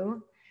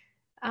you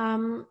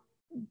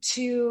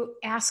to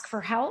ask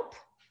for help,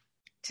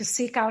 to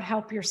seek out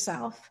help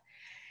yourself.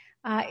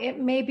 It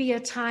may be a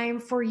time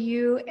for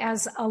you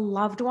as a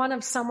loved one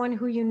of someone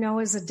who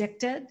is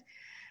addicted,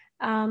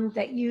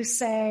 that you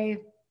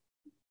say,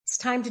 it's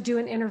time to do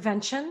an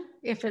intervention.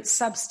 If it's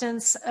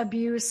substance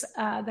abuse,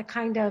 the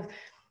kind of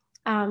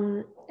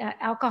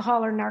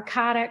alcohol or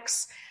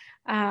narcotics,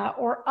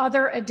 or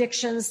other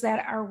addictions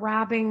that are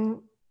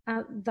robbing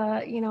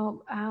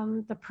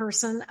the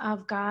person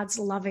of God's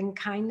loving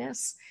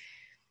kindness,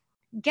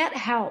 get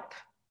help.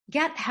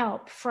 Get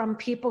help from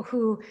people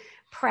who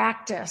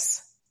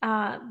practice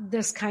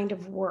this kind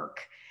of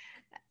work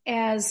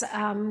as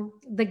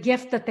the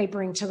gift that they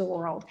bring to the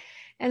world.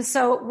 And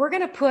so we're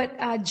going to put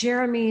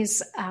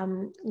Jeremy's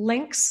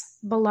links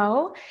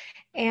below.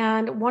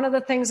 And one of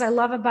the things I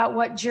love about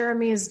what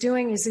Jeremy is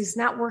doing is he's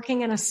not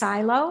working in a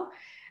silo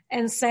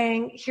and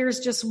saying, here's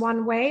just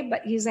one way,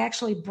 but he's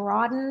actually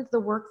broadened the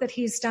work that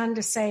he's done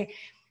to say,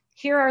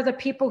 here are the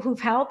people who've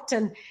helped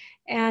and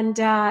in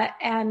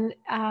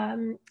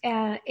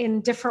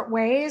different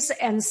ways.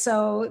 And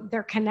so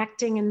they're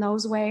connecting in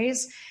those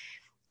ways.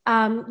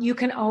 You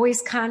can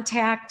always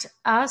contact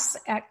us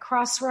at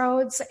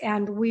Crossroads,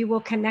 and we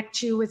will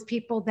connect you with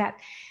people that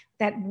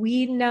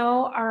we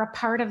know are a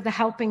part of the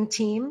helping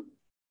team.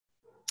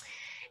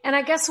 And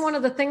I guess one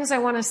of the things I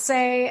want to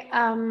say,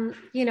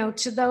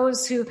 to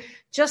those who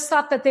just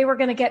thought that they were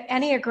going to get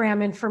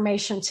Enneagram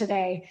information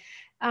today,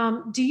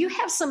 do you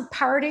have some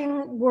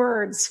parting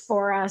words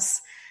for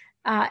us?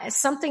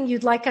 Something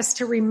you'd like us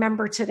to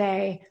remember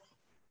today,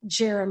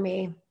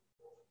 Jeremy?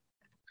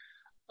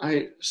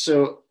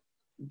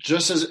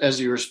 Just as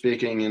you were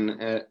speaking,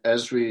 and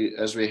as we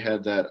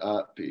had that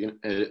up,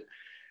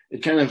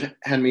 it kind of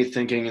had me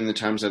thinking in the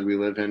times that we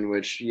live in,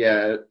 which,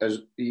 as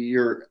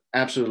you're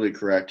absolutely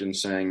correct in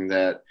saying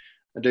that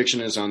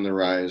addiction is on the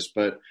rise,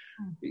 but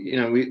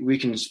we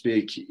can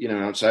speak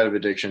outside of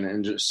addiction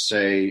and just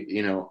say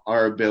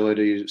our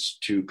abilities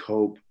to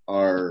cope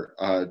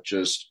are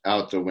just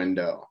out the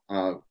window.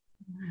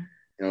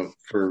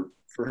 For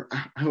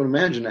I would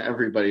imagine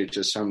everybody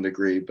to some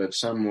degree, but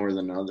some more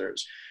than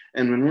others.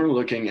 And when we're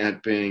looking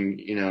at being,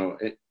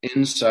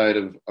 inside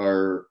of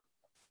our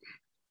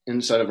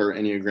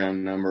Enneagram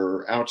number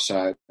or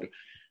outside,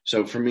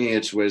 so for me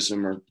it's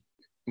wisdom,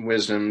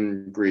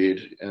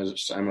 greed,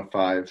 as I'm a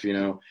 5,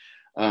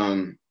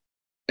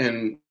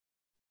 and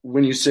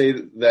when you say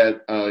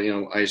that,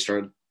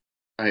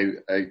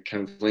 I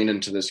kind of leaned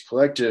into this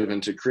collective,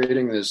 into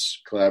creating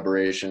this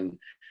collaboration.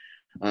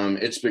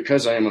 It's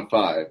because I am a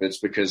 5. It's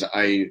because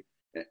I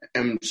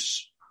am.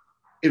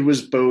 It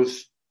was both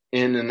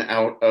in and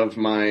out of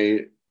my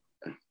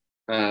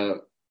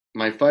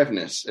my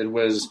 5-ness. It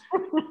was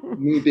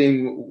me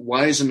being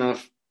wise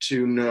enough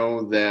to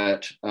know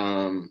that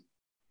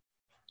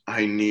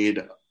I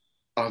need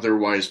other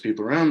wise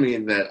people around me,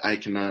 that I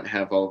cannot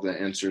have all the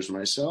answers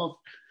myself.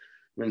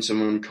 When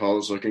someone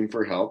calls looking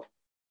for help,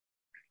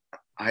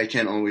 I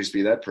can't always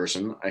be that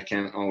person. I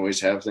can't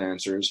always have the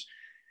answers.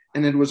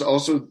 And it was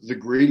also the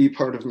greedy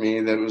part of me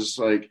that was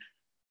like,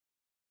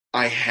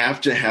 I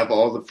have to have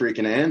all the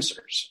freaking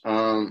answers.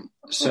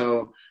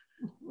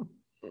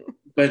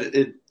 But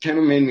it kind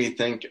of made me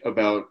think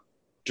about,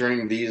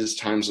 during these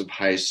times of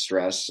high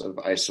stress, of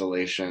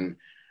isolation,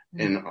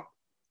 in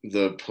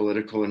the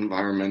political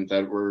environment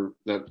that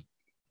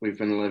we've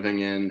been living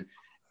in,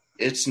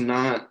 it's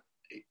not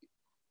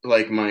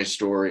like my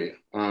story.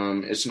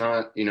 It's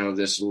not,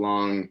 this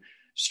long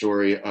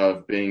story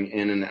of being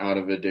in and out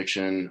of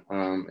addiction.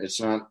 It's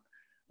not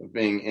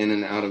being in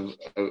and out of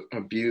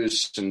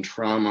abuse and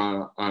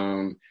trauma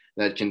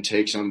that can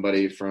take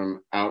somebody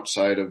from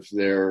outside of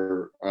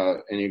their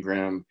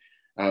Enneagram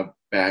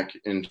back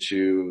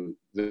into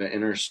the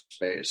inner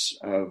space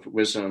of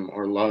wisdom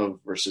or love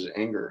versus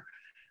anger,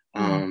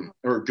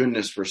 or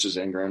goodness versus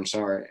anger. I'm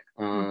sorry.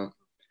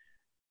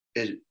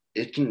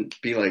 It can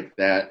be like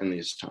that in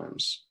these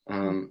times.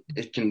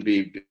 It can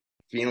be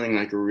feeling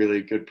like a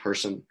really good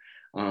person,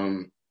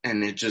 and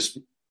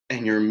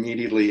you're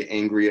immediately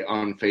angry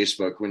on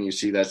Facebook when you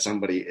see that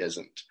somebody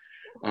isn't.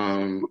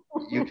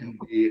 You can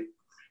be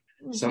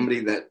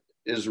somebody that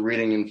is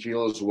reading and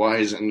feels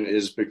wise and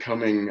is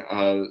becoming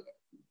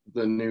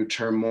the new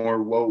term,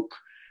 more woke,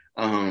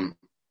 and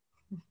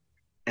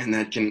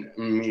that can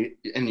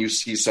and you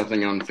see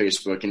something on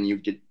Facebook and you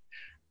get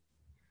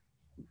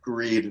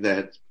greed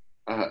that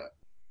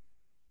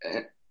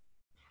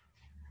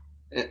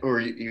or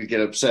you get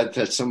upset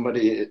that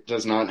somebody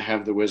does not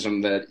have the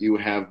wisdom that you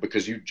have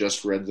because you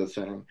just read the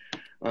thing.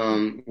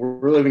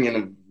 We're living in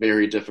a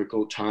very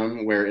difficult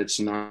time where it's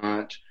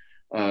not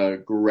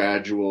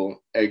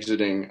gradual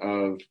exiting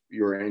of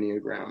your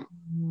Enneagram.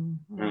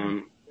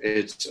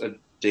 It's a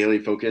daily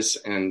focus,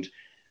 and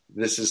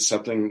this is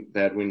something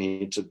that we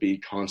need to be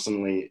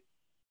constantly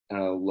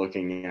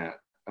looking at.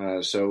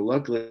 So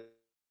luckily,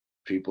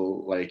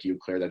 people like you,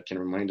 Claire, that can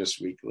remind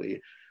us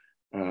weekly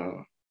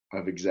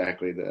of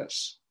exactly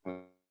this.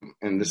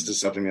 And this is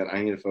something that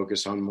I need to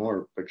focus on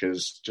more,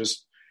 because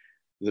just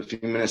the few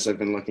minutes I've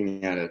been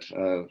looking at it,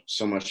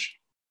 so much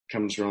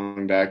comes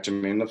rolling back to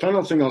me. And the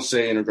final thing I'll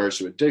say in regards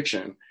to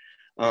addiction,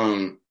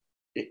 and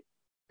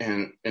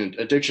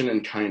addiction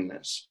and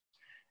kindness,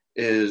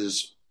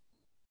 is,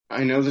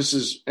 I know this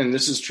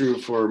is true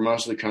for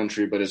most of the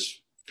country, but it's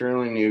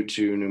fairly new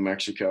to New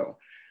Mexico,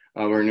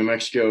 where New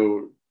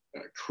Mexico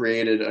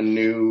created a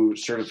new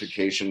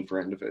certification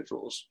for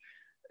individuals.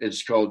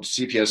 It's called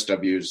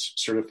CPSWs,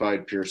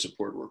 Certified Peer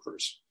Support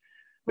Workers,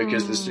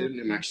 because the state of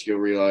New Mexico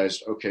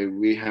realized, okay,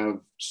 we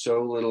have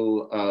so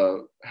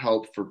little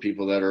help for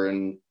people that are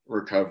in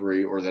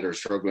recovery or that are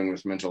struggling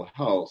with mental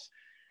health,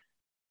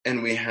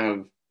 and we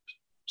have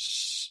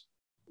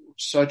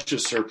such a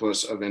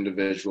surplus of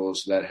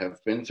individuals that have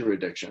been through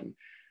addiction,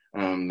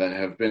 that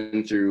have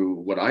been through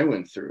what I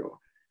went through,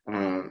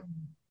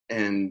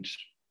 and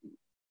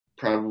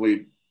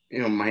probably,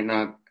 might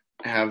not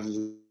have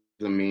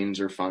the means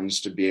or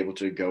funds to be able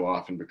to go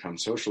off and become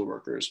social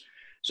workers.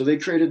 So they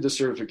created the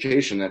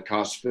certification that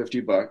costs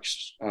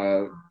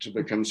 $50 to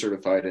become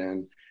certified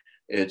in.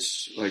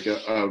 It's like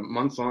a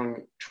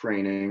month-long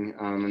training,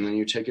 and then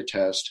you take a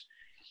test.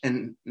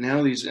 And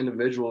now these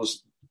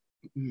individuals,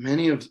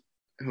 many of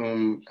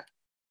whom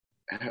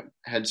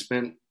had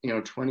spent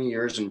 20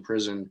 years in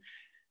prison,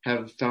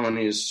 have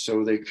felonies,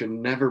 so they could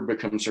never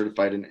become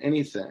certified in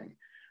anything.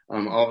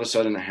 All of a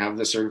sudden have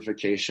the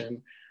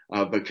certification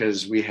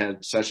because we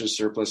had such a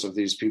surplus of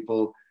these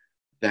people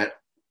that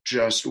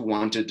just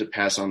wanted to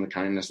pass on the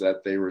kindness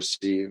that they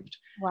received.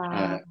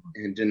 Wow.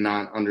 And did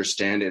not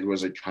understand it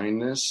was a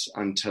kindness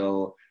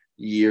until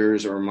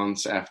years or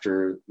months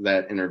after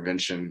that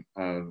intervention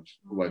of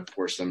what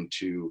forced them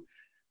to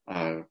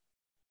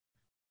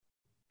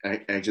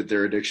exit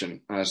their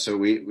addiction. So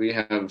we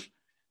have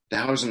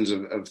thousands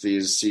of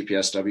these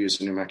CPSWs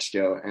in New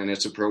Mexico, and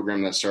it's a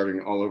program that's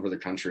starting all over the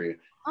country.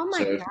 Oh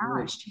my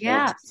gosh.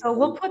 Yeah. So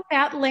we'll put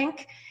that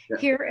link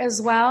here as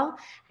well,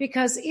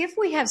 because if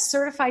we have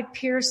certified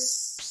peer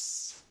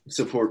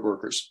support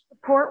workers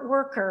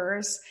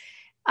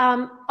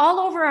all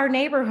over our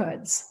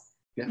neighborhoods,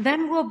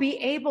 then we'll be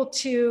able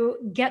to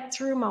get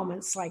through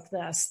moments like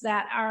this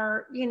that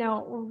are,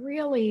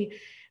 really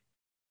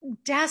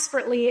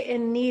desperately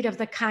in need of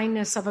the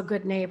kindness of a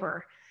good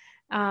neighbor.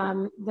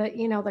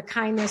 The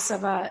kindness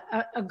of a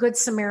good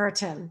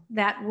Samaritan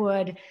that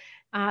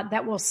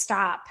will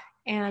stop.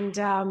 And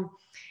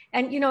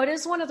it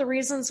is one of the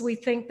reasons we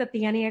think that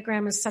the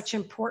Enneagram is such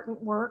important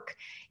work.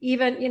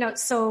 Even,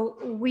 so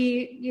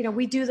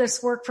we do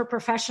this work for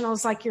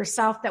professionals like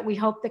yourself that we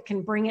hope that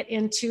can bring it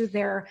into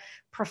their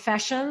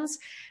professions.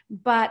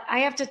 But I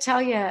have to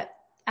tell you,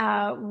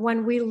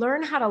 when we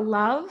learn how to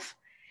love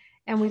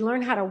and we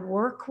learn how to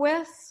work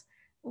with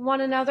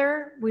one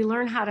another, we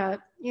learn how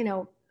to,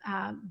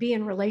 be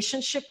in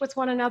relationship with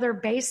one another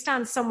based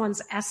on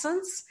someone's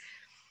essence,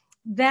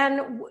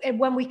 then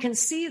when we can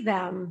see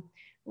them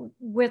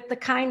with the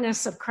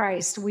kindness of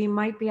Christ, we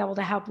might be able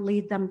to help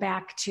lead them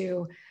back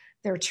to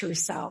their true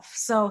self.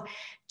 So,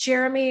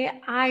 Jeremy,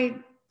 I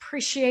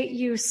appreciate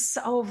you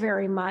so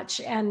very much.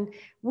 And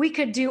we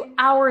could do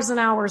hours and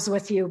hours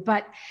with you,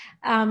 but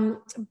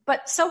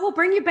so we'll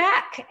bring you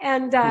back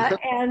and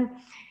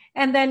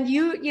then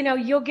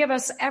you'll give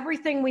us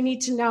everything we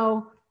need to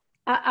know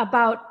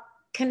about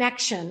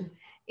connection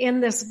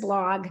in this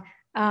blog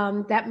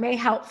that may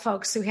help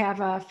folks who have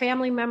a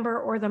family member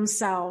or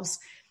themselves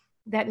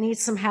that need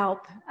some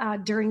help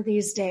during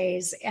these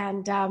days.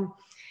 And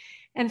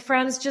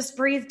friends, just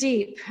breathe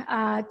deep.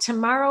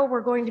 Tomorrow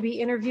we're going to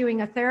be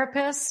interviewing a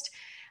therapist,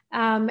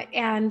 and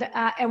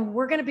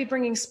we're going to be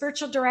bringing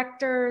spiritual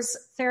directors,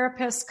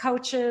 therapists,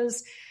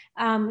 coaches,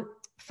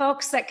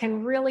 folks that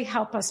can really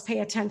help us pay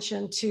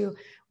attention to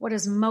what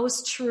is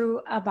most true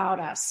about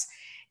us.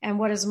 And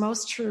what is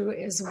most true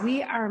is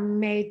we are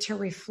made to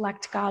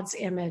reflect God's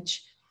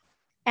image.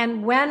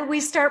 And when we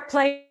start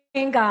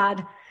playing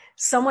God,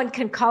 someone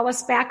can call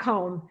us back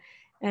home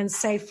and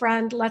say,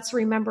 friend, let's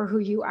remember who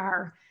you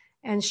are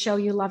and show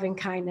you loving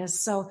kindness.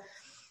 So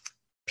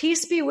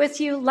peace be with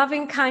you.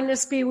 Loving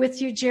kindness be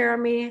with you,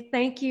 Jeremy.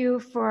 Thank you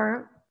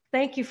for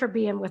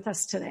being with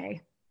us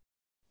today.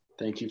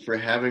 Thank you for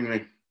having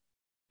me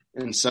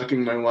and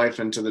sucking my wife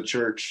into the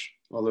church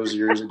all those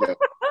years ago.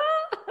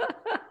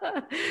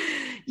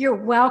 You're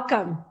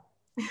welcome.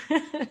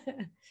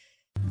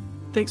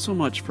 Thanks so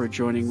much for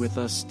joining with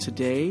us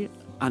today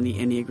on the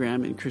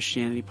Enneagram and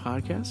Christianity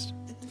podcast.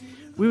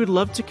 We would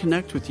love to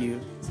connect with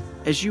you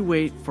as you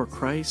wait for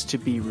Christ to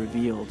be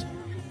revealed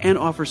and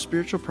offer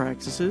spiritual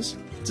practices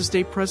to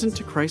stay present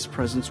to Christ's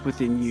presence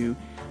within you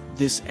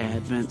this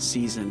Advent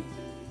season.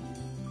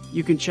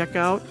 You can check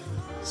out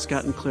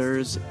Scott and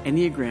Claire's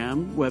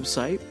Enneagram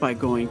website by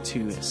going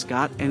to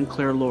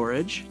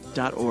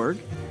scottandclaireloridge.org.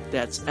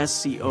 That's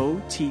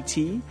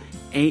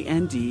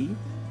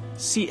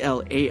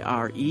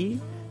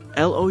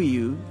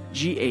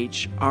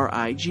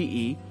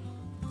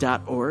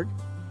SCOTTANDCLARELOUGHRIGE.org.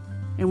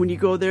 And when you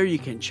go there, you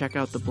can check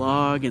out the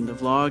blog and the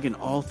vlog and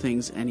all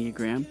things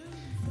Enneagram.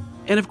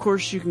 And of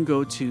course, you can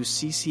go to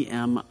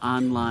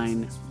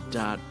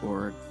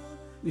ccmonline.org.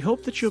 We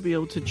hope that you'll be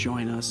able to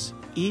join us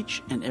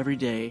each and every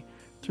day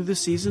through the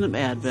season of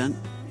Advent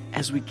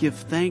as we give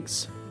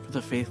thanks for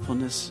the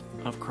faithfulness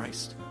of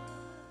Christ.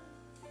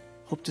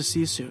 Hope to see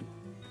you soon.